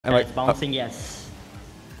It's bouncing, yes.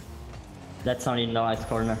 That's only no ice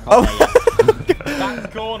corner. Oh, Okay,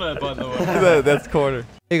 That's corner, by the way. that's corner.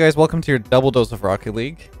 Hey guys, welcome to your double dose of Rocket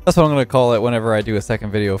League. That's what I'm going to call it whenever I do a second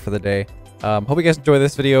video for the day. Hope you guys enjoy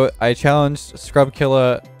this video. I challenged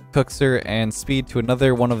Scrubkilla, Cookser, and Speed to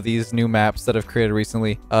another one of these new maps that I've created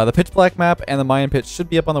recently. The Pitch Black map and the Mayan Pit should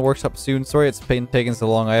be up on the workshop soon. Sorry it's been taking so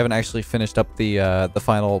long. I haven't actually finished up the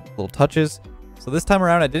final little touches. So this time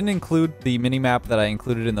around, I didn't include the mini-map that I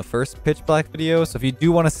included in the first Pitch Black video. So if you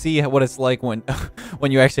do want to see what it's like when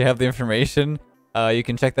when you actually have the information, you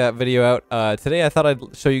can check that video out. Today, I thought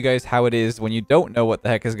I'd show you guys how it is when you don't know what the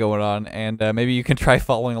heck is going on, and maybe you can try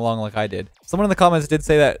following along like I did. Someone in the comments did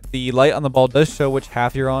say that the light on the ball does show which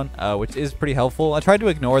half you're on, which is pretty helpful. I tried to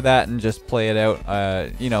ignore that and just play it out,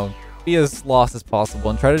 you know, be as lost as possible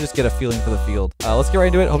and try to just get a feeling for the field. Let's get right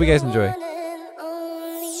into it. Hope you guys enjoy.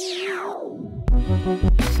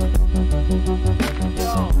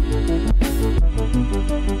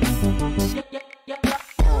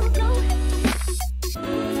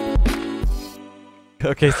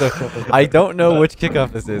 Okay, so I don't know which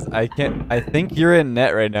kickoff this is. I think you're in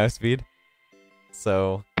net right now, Speed.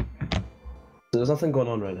 So there's nothing going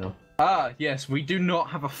on right now. Ah, yes, we do not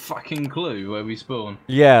have a fucking clue where we spawn.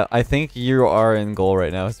 yeah, I think you are in goal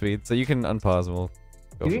right now, Speed. So you can unpause and we'll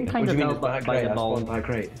go. You can kind of tell by the ball.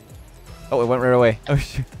 Oh, it went right away. Oh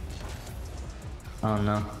shoot. Oh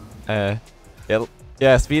no.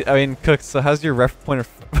 Yeah, Speed. I mean, Cook. So how's your pointer?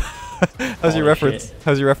 How's your reference? Shit.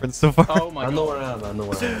 How's your reference so far? Oh my god. I know where I am. I know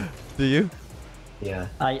where I am. Do you? Yeah.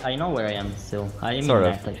 I know where I am still. I am Sort in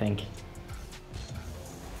of. net, I think.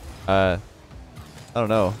 I don't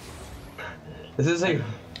know. This is like.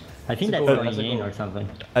 I think that's goal, going that's a in goal. or something.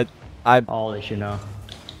 I Oh, they should know.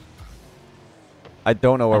 I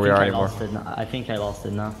don't know where we are anymore. I think I lost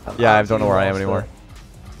it now. Yeah, I don't know where I am anymore.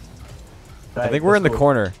 I think we're in the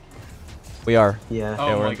corner. We are. Yeah. Oh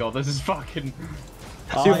Yeah, we're my in- god, this is fucking...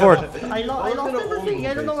 Shoot forward. I lost everything.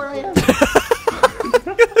 I don't know where I am.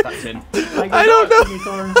 That's in. I don't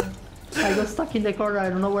know. I got stuck in the corner. I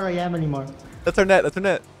don't know where I am anymore. That's our net. That's our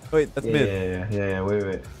net. Wait, that's mid. Yeah.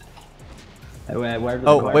 Wait. Oh,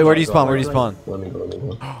 wait, where do you spawn? Where do you spawn? Let me go.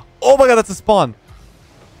 Oh my god, that's a spawn.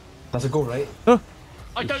 That's a goal, right?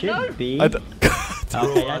 I don't Should know. be. I don't- Okay,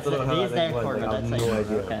 I that's don't know how he's that there went, corner. I have That's no it.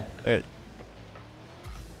 idea. Okay. Alright.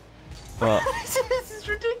 Well, This is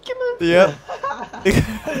ridiculous. yeah.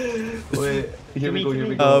 Wait, here we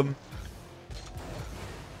me. go.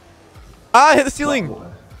 I hit the ceiling.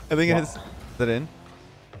 I think it hits. Is that in?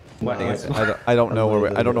 Where? I don't know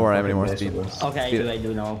where I don't know where I am anymore. Speed. Okay, I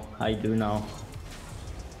do know. I do know.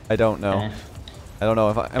 I don't know. Okay. I don't know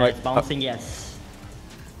if I. Am It's bouncing, yes.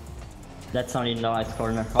 That's only no ice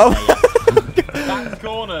corner. Oh. Okay, That's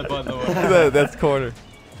corner, by the way. That's corner.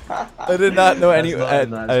 I did not know any. I That's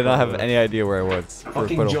did not have corner. any idea where I was.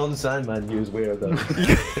 Fucking John Sandman knew where though.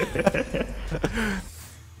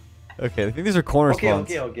 Okay, I think these are corner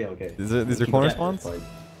spawns. Okay. These are corner spawns.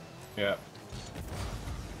 Yeah.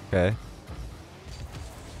 Okay.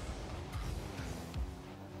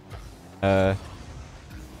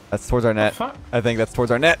 That's towards our net. Fuck? I think that's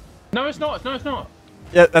towards our net. No, it's not. No, it's not.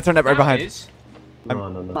 Yeah, that's our net right That behind. is.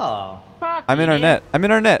 No. Oh, Fuck I'm in our yeah. net. I'm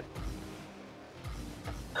in our net.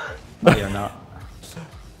 no, you're not.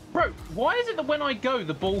 Bro, why is it that when I go,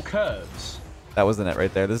 the ball curves? That was the net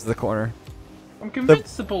right there. This is the corner. I'm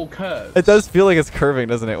convinced the ball curves. It does feel like it's curving,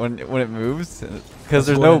 doesn't it, when it moves? Because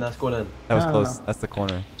there's no. That's going in. That was No, close. no. That's the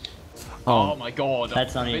corner. Oh my god.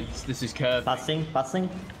 That's I'm only- convinced this is curved. Passing.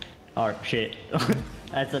 Oh shit.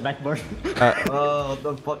 That's a backboard. Oh, what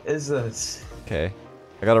the fuck is this? Okay.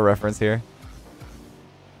 I got a reference here.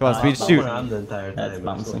 Come on, Speed, That's shoot. where I am the entire That's time.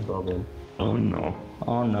 That's no bouncing. problem. Oh no.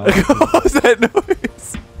 Oh no. What was that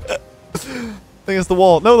noise? I think it's the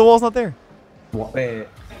wall. No, the wall's not there. Wait. I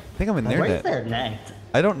think I'm in their Where's net. their net?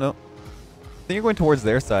 I don't know. I think you're going towards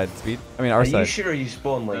their side, Speed. I mean, our Are you side. sure you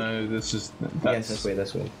spawn like? No, this is... Yes,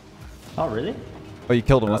 this way. Oh really? Oh, you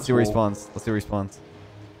killed him. Let's That's see where he cool. spawns. Let's see where he spawns.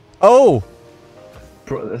 Oh!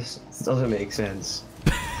 Bro, this doesn't make sense.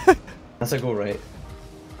 That's a goal, right?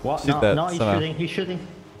 What? Shoot that No, he's somehow. shooting. He's shooting.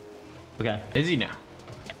 Okay. Is he now?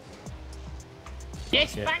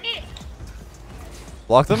 Yes, Yeah. bang it!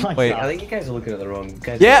 Blocked him? Oh my Wait. God. I think you guys are looking at the wrong.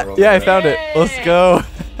 Yeah, I found it. Let's go.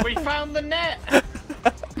 We found the net!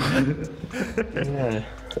 Yeah.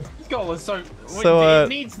 God, was so... So, it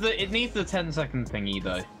needs the 10-second thingy,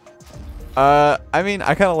 though. I mean,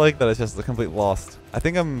 I kind of like that it's just a complete lost. I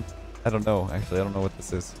think I don't know, actually. I don't know what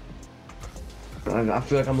this is. I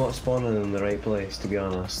feel like I'm not spawning in the right place, to be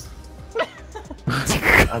honest.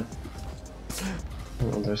 I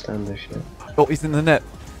don't understand this shit. Oh, he's in the net.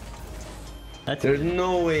 That's There's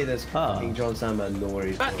no way this Oh. fucking John Sandman know where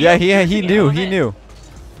he's going. Yeah, he Yeah, knew. on He it. knew.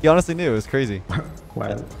 He honestly knew. It was crazy.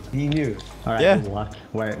 where. He knew. Alright, Yeah. good luck.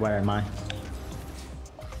 Where am I? I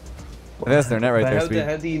think that's their net right But there, how, Speed.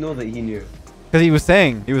 how do you know that he knew? Because he was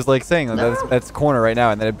saying, that's corner right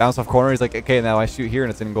now, and then it bounced off corner. He's like, okay, now I shoot here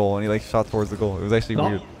and it's in goal, and he like shot towards the goal. It was actually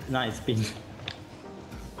weird. Nice spin.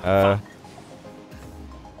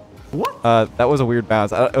 What? That was a weird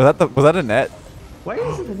bounce. Was that a net? Where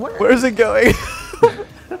is it? Where is it going?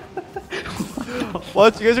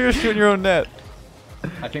 Watch, you guys are gonna shoot in your own net.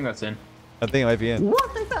 I think that's in. I think it might be in. What?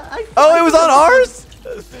 Oh, it was on ours.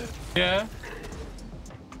 Yeah.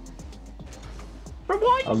 But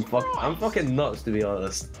why? I'm fucking nuts, to be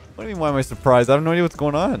honest. What do you mean? Why am I surprised? I have no idea what's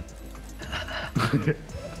going on.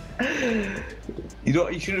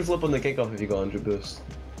 You shouldn't flip on the kickoff if you got 100 boost.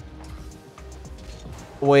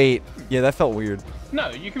 Wait, yeah, that felt weird. No,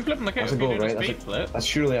 you can flip on the kick That's a if you goal, do right? the speed flip. That's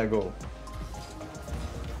surely a goal.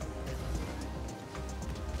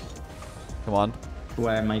 Come on,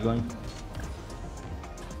 Where am I going?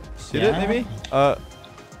 shoot it Yeah. maybe.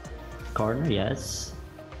 Corner, yes.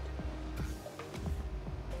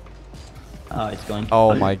 Oh, it's going.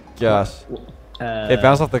 Oh my gosh, it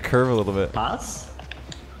bounced off the curve a little bit. Pass?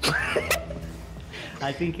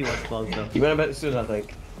 I think he was close though. You went a bit soon, I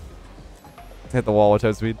think. Hit the wall. Watch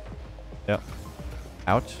out, Speed. Yep.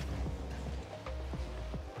 Ouch.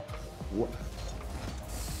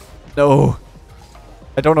 No.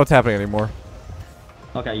 I don't know what's happening anymore.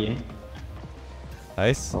 Okay, you.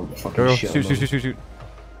 Nice. Oh, fucking Go, shit, shoot, man. shoot, shoot, shoot.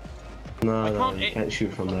 No, no, can't- you it- can't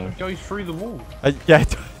shoot from there. Goes through the wall. Yeah.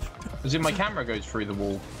 As in my camera goes through the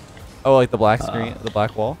wall. Oh, like the black screen, the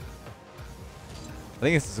black wall. I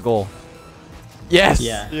think this is a goal. Yes.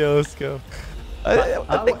 Yeah. Yo, let's go. I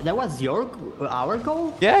think, That was our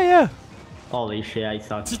goal? yeah, yeah. Holy shit, I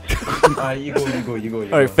suck. You go.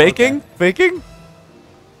 All right, faking, faking.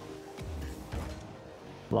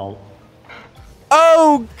 Lol.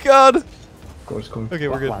 Oh God. Score. Okay,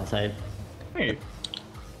 we're good. One save. Hey.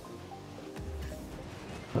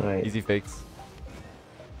 Alright. Easy fakes.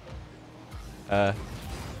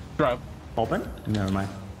 Drop. Open? Never mind.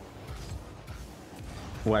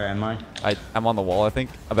 Where am I? I'm on the wall, I think.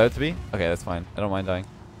 About to be. Okay, that's fine. I don't mind dying.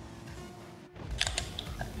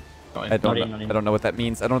 Got in. I don't. Not Know, in. I don't know what that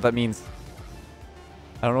means. I don't know what that means.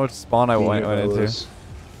 I don't know what spawn I went into.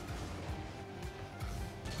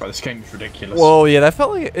 Bro, this game is ridiculous. Whoa, yeah, that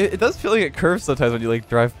felt like it does feel like it curves sometimes when you like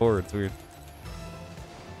drive forward. It's weird.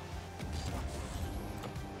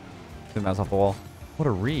 It mouse off the wall. What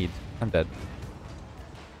a read. I'm dead.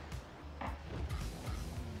 I'm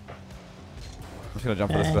just gonna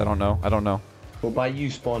jump for this because I don't know. I don't know. Well, by you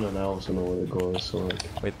spawning, I also know where the goal is. So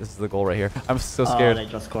like, Wait, this is the goal right here. I'm so Oh, scared. they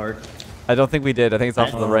just scored. I don't think we did. I think it's off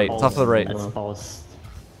to the right. It's off to the right. It's post.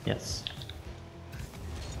 Yes.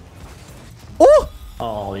 Oh!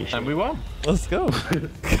 Oh, holy shit. And we won. Let's go.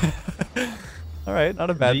 All right, not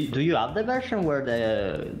a bad. Do you have the version where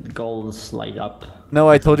the goals light up? No,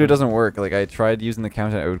 I told you it doesn't work. Like I tried using the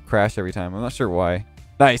countdown, it would crash every time. I'm not sure why.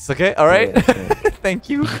 Nice. Okay. All right. Yeah, okay. Thank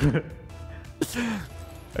you.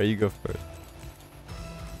 There you go first.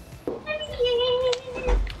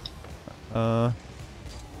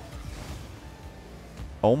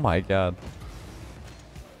 Oh my God.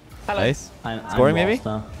 Hello. Nice. I'm Scoring, lost maybe?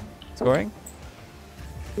 now. Scoring.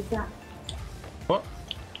 Is that What?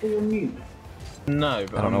 your mute? No,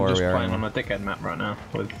 but I don't I'm know where just we are playing anymore. on a dickhead map right now.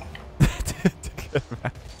 With...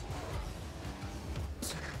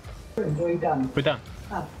 What are you done? We're done.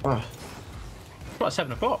 ah, It's about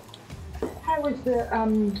 7 o'clock. How was the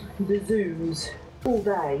Zooms all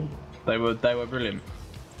day? They were brilliant.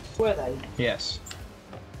 Were they? Yes.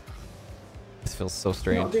 This feels so Not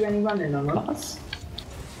strange. do any running on them? Pass?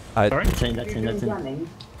 Sorry? That's in, Did that's you in, do that's in. running?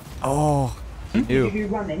 Oh, Did you ew. do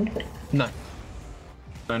running? No.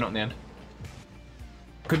 No, not in the end.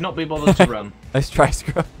 Could not be bothered to run. Nice try,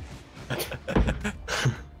 Scrub.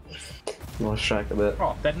 lost track a bit.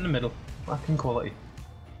 Oh, dead in the middle. Fucking quality.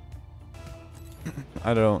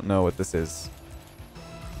 I don't know what this is.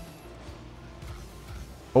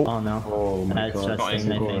 Oh no. Oh my That's god. just Not in,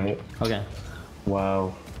 easy. I Goal, think. right? Okay.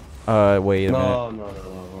 Wow. Wait a minute. No,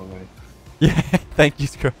 wrong way. Yeah, thank you,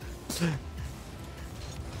 Scrub.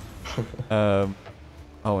 Oh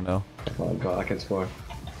no. Oh god, I can score.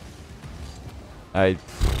 I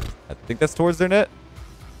think that's towards their net.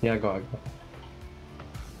 Yeah, I got it.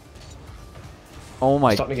 Oh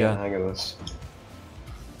my Starting to get the God. hang of this.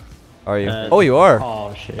 Are you? Oh, you are.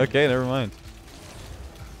 Oh shit. Okay, never mind.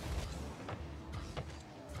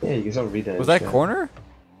 Yeah, you can still read it. Was that corner?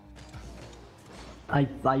 I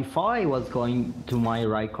thought I was going to my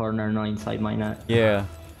right corner, not inside my net. Yeah.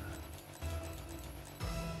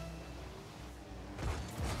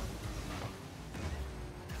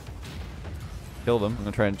 Killed him. I'm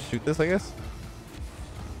gonna try and shoot this, I guess.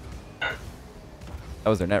 That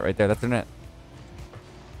was their net right there. That's their net.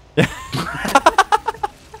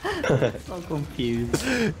 So confused.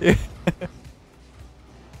 Yeah.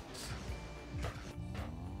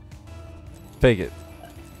 Take it.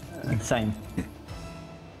 Same.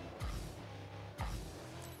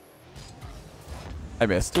 I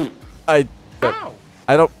missed. I Ow!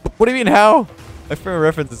 don't. What do you mean how? My frame of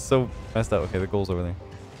reference is so messed up. Okay, the goal's over there.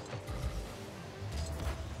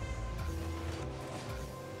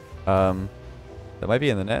 That might be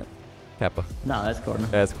in the net. Kappa. No, that's corner.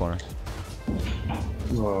 Yeah, it's corner.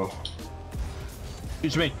 Oh.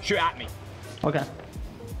 Shoot me. Shoot at me. Okay.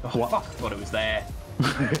 Oh, fuck, I thought it was there.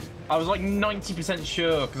 I was like 90%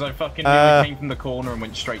 sure because I fucking knew it came from the corner and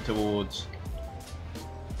went straight towards.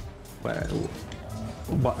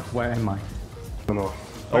 Where am I? No, no.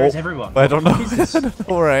 Where is everyone? I don't know. I don't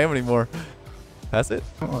know where I am anymore. Pass it.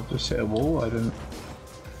 Oh, I just hit a wall. I didn't.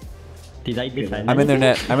 Did I defend? I'm in their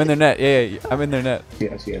anything? net. I'm in their net. Yeah. I'm in their net.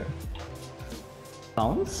 Yes, yeah.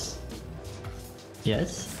 Bounce?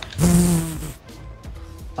 Yes.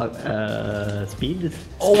 Speed?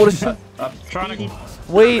 Oh, what a shot. I'm trying to.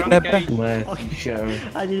 Wait. trying to gauge- Leth, show.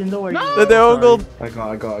 I didn't know where They're their own goal. I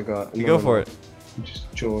got. You go for it.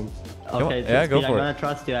 Just chill. Okay, Yeah, go Speed, for I'm it. gonna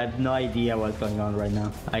trust you. I have no idea what's going on right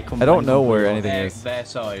now. I don't know where anything Their, is. their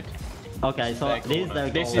side. Okay, so Their this is corner. their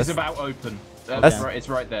This goal. is about open. That's- Right, it's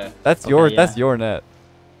right there. That's Okay, your. yeah. That's your net.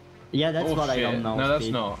 Yeah, that's Oh, what I shit. don't know. No, that's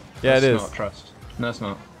Speed. not. Yeah, That's it is. Not trust. No, it's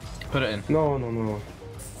not. Put it in. No.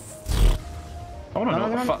 I want to know what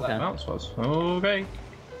the no, fuck okay. that bounce was. Okay.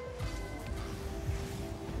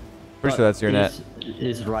 Pretty sure that's your net.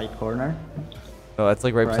 Is right corner. Oh, that's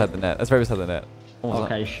like right Right. beside the net. That's right beside the net. Almost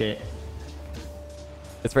Okay, not. shit.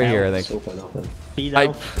 It's right here, I It's think. open, open. Speed I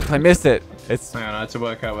out. I missed it. It's. Hang on, I had to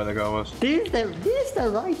work out where the goal was. This is the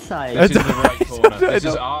right side. This is the don't- right corner. This I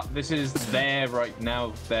is don't- this is their right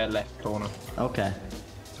now. Their left corner. Okay.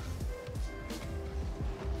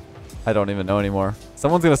 I don't even know anymore.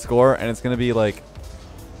 Someone's gonna score, and it's gonna be like.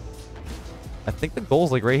 I think the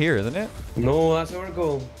goal's like right here, isn't it? No, that's our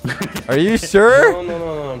goal. Are you sure?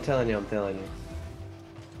 No, I'm telling you.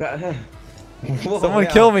 Whoa, Someone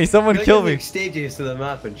yeah. kill me! Someone They're kill giving me! stages to the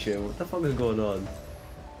map and shit. What the fuck is going on?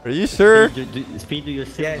 Are you sure? Speed, do you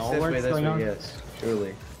still Yeah, know it's this what's way, going on? yes.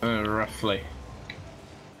 Surely. Roughly.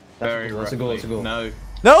 That's Very a goal, that's roughly. a goal, that's a goal. No.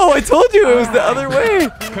 No, I told you it was the other way.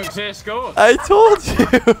 Cooks here scored. I told you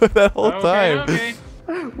that whole time. Okay.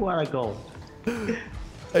 What a goal.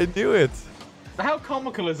 I knew it. How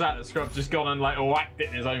comical is that? Scrub just gone and like whacked it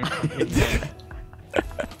in his own fucking head.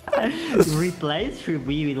 Replays should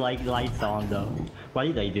be like lights on though. What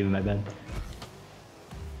did I do, my bad?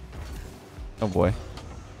 Oh boy.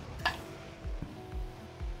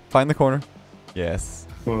 Find the corner. Yes.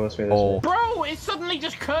 Oh, this way, this Oh. way. Bro, it suddenly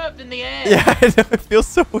just curved in the air. Yeah, I know. It feels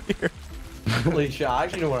so weird. Holy shit, I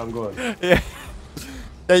actually know where I'm going. Yeah.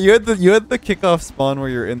 Yeah, you had the kickoff spawn where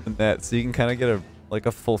you're in the net, so you can kind of get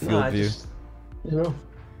a full field I view. just, you know.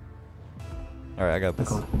 All right, I got this.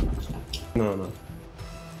 No.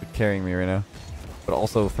 You're carrying me right now, but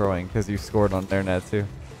also throwing because you scored on their net too,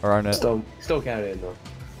 or our net. Still carrying though.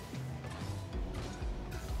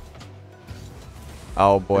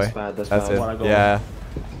 Oh boy, That's bad. it. What a goal. Yeah,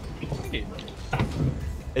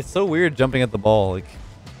 it's so weird jumping at the ball. Like,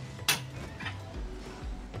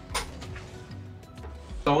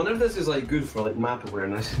 I wonder if this is like good for like map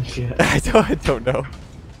awareness and shit. I don't know.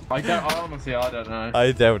 Honestly, I don't know.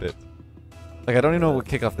 I doubt it. Like, I don't even know what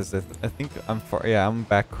kickoff this is. I think I'm far. Yeah, I'm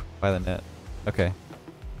back by the net. Okay.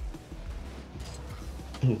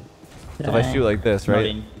 So if I shoot like this, Not right?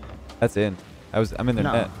 in. That's in. I'm in their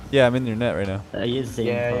No. net. Yeah, I'm in your net right now. He's in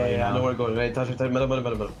Yeah, right I now. know where I'm going. Right, touch,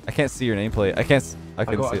 middle. I can't see your nameplate. I can't. I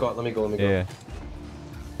can see. Let me go. Yeah,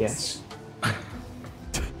 Yes.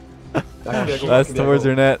 that's towards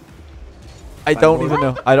your net. I don't Backboard. even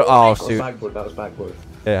know. I don't. Oh That was shoot. backboard. That was backboard.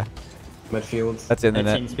 Yeah, Midfield. that's in the It's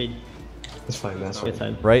net. in speed. That's fine. That's Good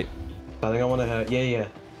fine. side. Right. I think I want to hit. Yeah.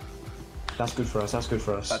 That's good for us.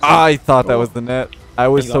 I thought that was the net. I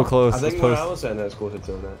was There so you go. close. I This think where I post. was sitting there is closer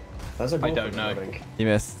to the net. That's a goal. I don't for know. them, I think. You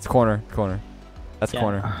missed. It's corner. That's Yeah.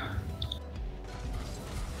 corner.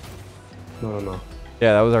 No.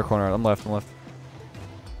 Yeah, that was our corner. I'm left.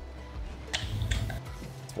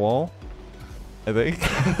 It's wall. I think.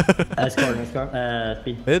 Score.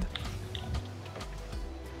 Speed. Mid.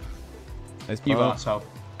 Nice You ball. arsehole.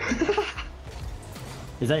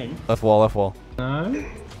 Is that in? Left wall. No.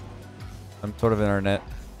 I'm sort of in our net.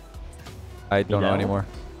 I don't know Midal? anymore.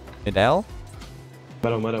 Midal?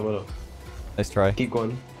 Middle. Nice try. Keep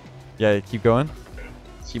going. Yeah, keep going.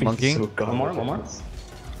 Keep monkeying. So garbage. One more.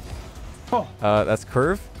 Oh. That's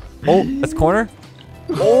curve. Oh, that's corner.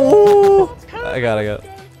 Oh, I got it. Okay,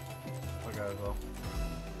 as well.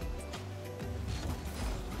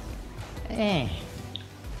 Eh.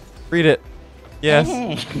 Read it. Yes.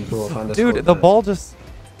 Bro, I found this Dude, code the now. ball just...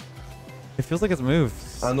 It feels like it's moved.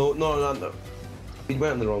 I know, no. He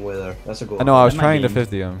went the wrong way there. That's a goal. I know, I was That might trying to be-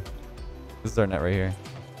 50 him. This is our net right here.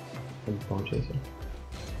 Ball chaser.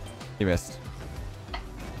 He missed.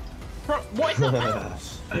 Bro, what is that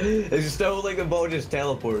bounce? It's still like the ball just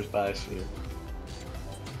teleports past you.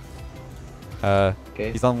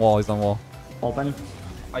 Okay. He's on wall, he's on wall. Open.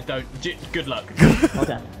 I don't. Good luck.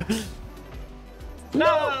 Okay.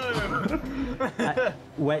 No!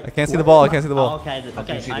 Wait. I can't see the ball, I can't see the ball. Oh, okay,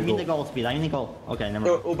 okay. see I'm the in the goal. goal speed. I'm in the goal. Okay, never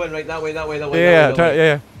No, mind. open right that way. Yeah, try,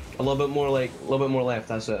 yeah. A little bit more like, a little bit more left.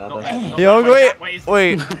 That's it. Not That's it. that- not Yo, that way, wait, that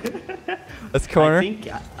way is- wait. That's corner.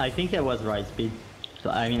 I think it was right speed. So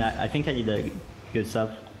I mean, I think I did a good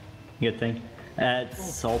stuff. Good thing.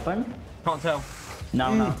 It's open. Can't tell.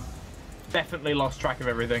 No. Definitely lost track of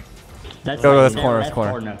everything. That's No, right, that's the corner, left that's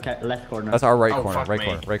corner. Left corner. That's our right Oh, corner, fuck right me.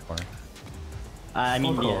 corner, right corner. I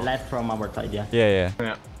mean, the left from our side. Yeah. Yeah.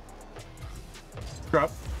 Yeah.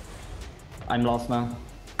 Grub. I'm lost now.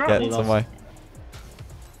 Get Really some lost. way.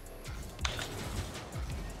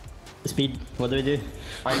 Speed. What do we do?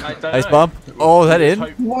 I don't Nice know. bump. Oh, is that We just in?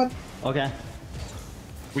 hope- What? Okay.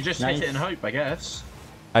 We just Nice. hit it and hope, I guess.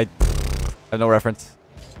 I have no reference.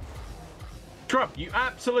 Grub, you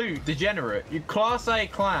absolute degenerate. You class A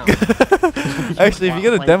clown. Actually, if you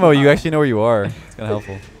get a demo, you actually know where you are. It's kind of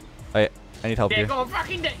helpful. I need help Yeah, here. go on,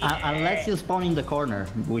 fucking Unless you spawn in the corner,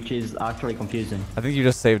 which is actually confusing. I think you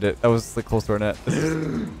just saved it. That was like close to our net. This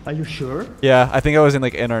is, Are you sure? yeah, I think I was in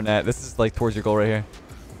like in our net. This is like towards your goal right here.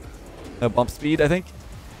 Bump speed, I think.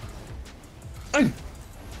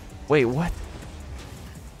 Wait, what?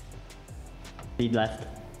 Speed left.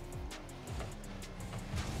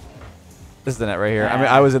 This is the net right here. I mean,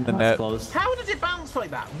 I was in the That's net. Close. How does it bounce like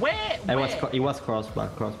that? Where? It was crossbar.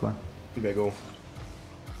 Big goal.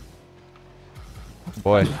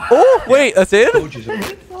 Boy. Oh, wait, that's it? Coaches. Sorry.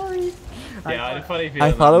 Yeah, I had a funny feeling.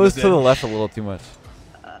 I thought that it was to the in. left a little too much.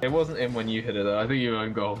 It wasn't in when you hit it though. I think you were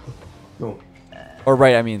on goal. No. Or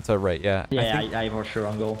right, I mean, so right, yeah. Yeah, I think, I was sure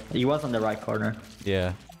on goal. He was on the right corner.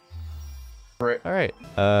 yeah. Right. All right.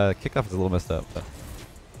 Kickoff is a little messed up, but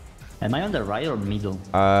Am I on the right or middle?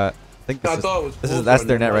 I think I this thought it was is closer that's on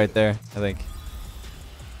their the net right. right there. I think.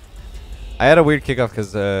 I had a weird kickoff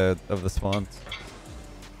because of the spawns.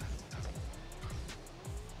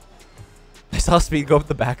 I saw speed go up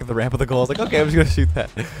the back of the ramp of the goal. I was like, okay, I'm just gonna shoot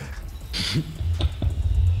that.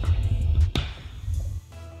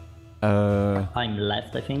 I'm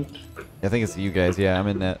left, I think. I think it's you guys. Yeah, I'm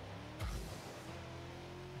in net.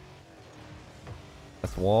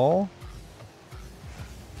 That's wall.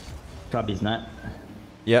 Krabby's not.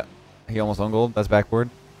 Yep. He almost on gold. That's backboard,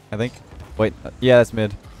 I think. Wait. Yeah, that's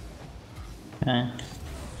mid. Eh.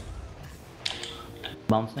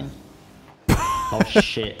 Bouncing. Oh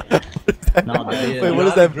shit. No, Wait, the, what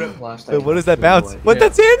is that? Wait, what is that bounce? What?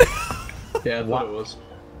 That's in? Yeah, I What? thought it was.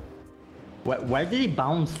 where did he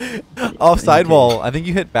bounce? Off sidewall. I think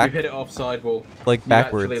you hit You back, hit it off sidewall. like You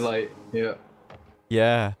backwards. actually, like, yeah.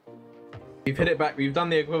 Yeah. You've hit it back. You've done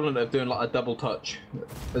the equivalent of doing like a double touch,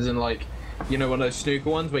 as in like, you know, one of those snooker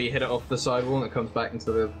ones where you hit it off the sidewall and it comes back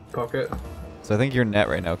into the pocket. So I think you're net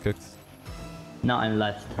right now, Cooks. No, I'm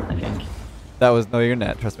left, I think. That was no, you're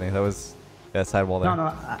net. Trust me. That was that sidewall there.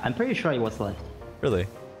 No, I'm pretty sure he was left. Really?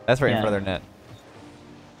 That's right in Yeah. front of their net.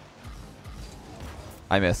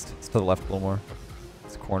 I missed. It's to the left a little more.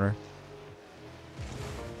 It's corner.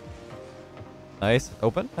 Nice.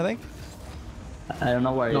 Open, I think. I don't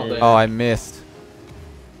know where Not it is. there. Oh, I missed.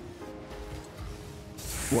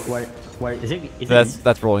 Where is it? Is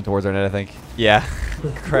That's rolling towards our net, I think. Yeah.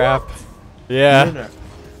 Crap. Yeah. Winner.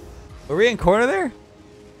 Were we in corner there?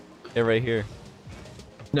 Yeah, right here.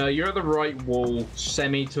 No, you're at the right wall,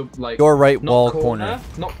 semi to like. Your right not wall corner.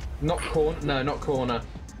 Not corner. No, not corner.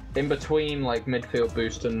 In between like midfield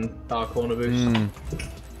boost and our corner boost.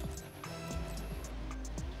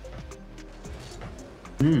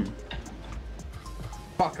 Mm.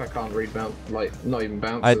 Fuck, I can't read bounce. Like, not even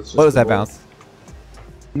bounce. I, it's just what was the that wall. bounce?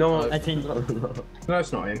 No, I think. No,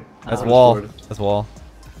 it's not in. That's Oh, wall. scored. That's wall.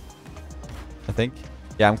 I think.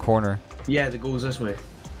 Yeah, I'm corner. yeah, the goal is this way.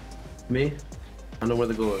 Me? I know where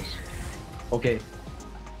the goal is. Okay.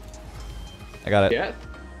 I got it. Yeah.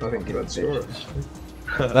 I think that's yours.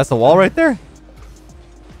 That's the wall right there?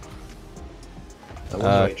 That was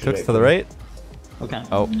right Cooks to the right. Okay.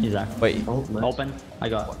 Oh. He's there. Wait, Oh, nice. Open. I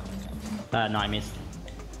got. No, I missed.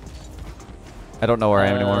 I don't know where I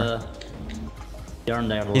am anymore. They're on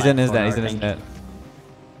their He's in his left net. He's in corner, his I net.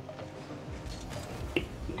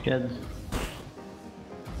 think. Good.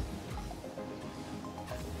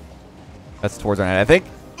 That's towards our net, I think.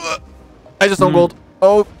 I just don't gold.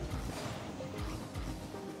 Oh.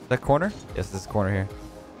 That corner? Yes, this is corner here.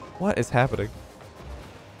 What is happening?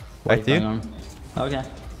 Back to you? Okay.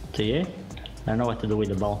 To you? I don't know what to do with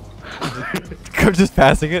the ball. I'm just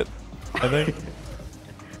passing it, I think.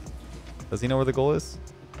 Does he know where the goal is?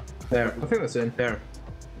 There. I think that's in. There.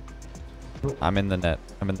 I'm in the net.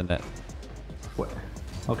 I'm in the net. What?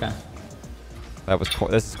 Okay. That was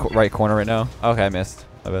this is right corner right now. Okay, I missed.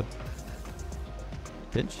 My bad.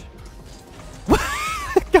 Pinch.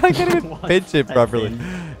 I can't even pinch it properly.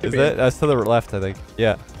 Is that? That's to the left, I think.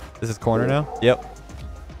 Yeah. This is corner now. Yep.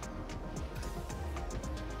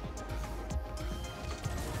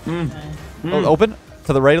 Oh, open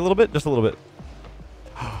to the right a little bit, just a little bit.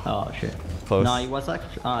 Oh shit. Close. No, he was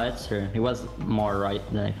actually. Oh, that's true. He was more right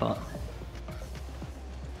than I thought.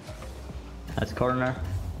 That's corner.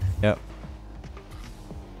 Yep.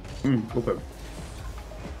 Open.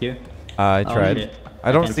 You. I tried. shit.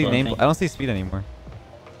 I don't can't see see name. anything. I don't see speed anymore.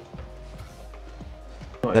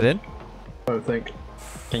 Is that in? I don't think.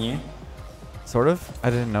 Can you? Sort of. I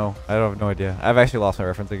didn't know. I don't have no idea. I've actually lost my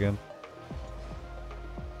reference again.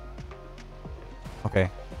 Okay.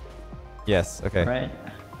 Yes. Okay. Right.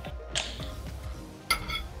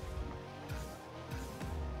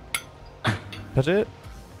 Touch it.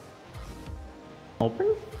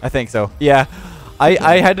 Open? I think so. Yeah.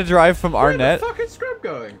 I had to drive from our Where net. the fuck is Scrub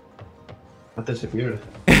going? That disappeared.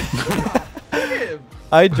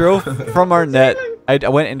 I drove from our net. I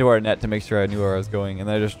went into our net to make sure I knew where I was going, and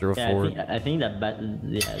then I just drove Yeah, forward. I think that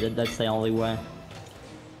that's the only way.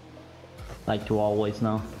 Like to always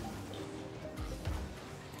know.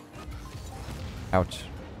 Ouch.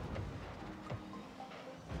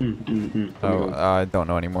 Oh, Oh, I don't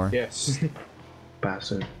know anymore. Yes.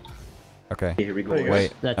 bastard. Okay. Here we go. There you go.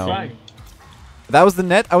 Wait. That's no. Flag. That was the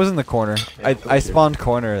net? I was in the corner. Yeah, I spawned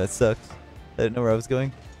corner. That sucks. I didn't know where I was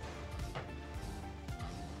going.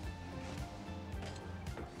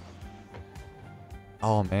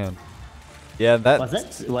 Oh, man. Yeah, that... Was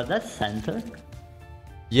that center?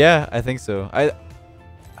 Yeah, I think so. I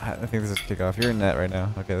think this is kickoff. You're in net right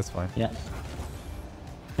now. Okay, that's fine. Yeah.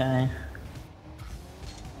 Okay.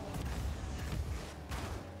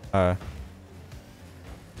 I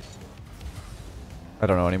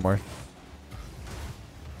don't know anymore.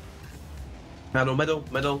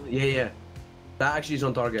 Middle. Yeah. That actually is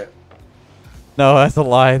on target. No, that's a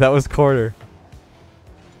lie. That was corner.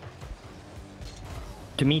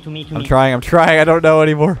 To me. I'm trying. I don't know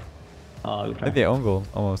anymore. Oh, good I try. think they own goal,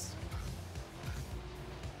 almost.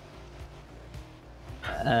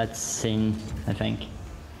 That's in, I think.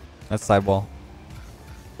 That's sidewall.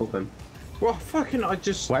 Open. Well, fucking, I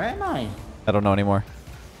just. Where am I? I don't know anymore.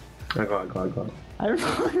 I got it. I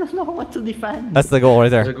don't know what to defend. That's the goal right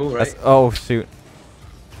there. There's a goal, That's, right? oh, shoot.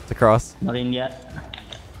 It's a cross. Not in yet.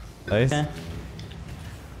 Nice. Okay.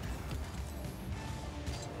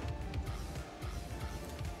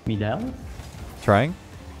 Middle? Trying.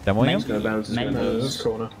 Demoing Maybe. him. It's gonna bounce. It's gonna Maybe. No, bounce. this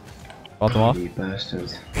corner. Bought them off. You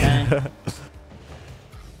bastard. Okay.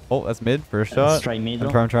 Oh, that's mid for a shot. Straight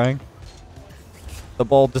middle. I'm trying. The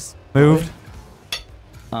ball just moved.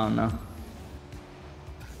 Oh no.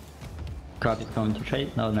 Crowd is going to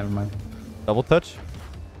trade? No, never mind. Double touch.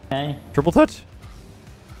 Okay. Triple touch.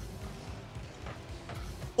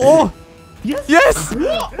 Oh! Yes! Yes!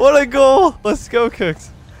 What a goal! Let's go, Cooks.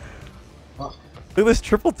 Look at this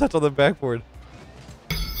triple touch on the backboard.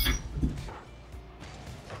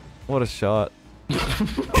 What a shot.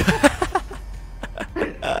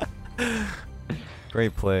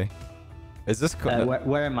 Great play. Is this...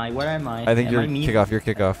 Where am I? I think Am you're I mid? kickoff. You're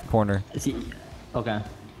kickoff. Corner. See, okay.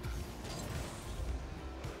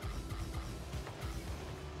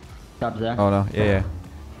 Stop there. Oh, no. Yeah.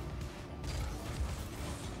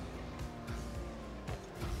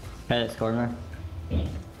 Okay, that's corner. Yeah,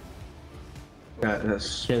 that's.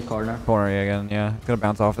 Still corner. Corner again. Yeah. It's gonna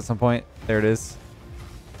bounce off at some point. There it is.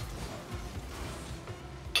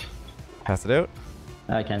 Pass it out.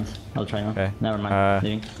 I can't. I'll try now. Okay. Never mind.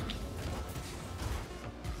 Leaving.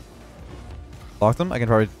 Locked them. I can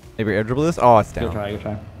probably maybe air dribble this. Oh, it's Go down. try.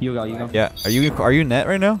 You go. Yeah. Are you net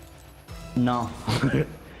right now? No.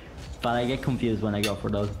 But I get confused when I go for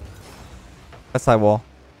those. That's side wall.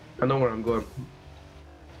 I know where I'm going.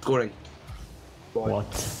 Scoring.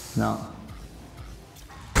 What? No.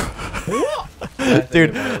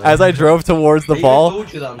 Dude, as I drove towards the ball,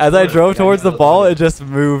 it just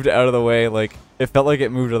moved out of the way. Like, it felt like it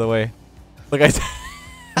moved out of the way. Like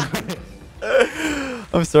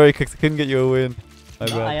I'm sorry, Cooks, I couldn't get you a win. My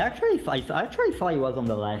No, bad. I actually thought he was on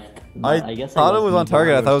the left. I guess thought it was on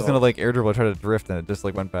target. I thought I was so. gonna like air dribble, try to drift, and it just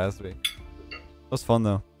like went past me. It was fun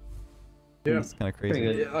though. Yeah. It's kind of Pretty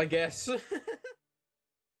crazy. good. Yeah, I guess.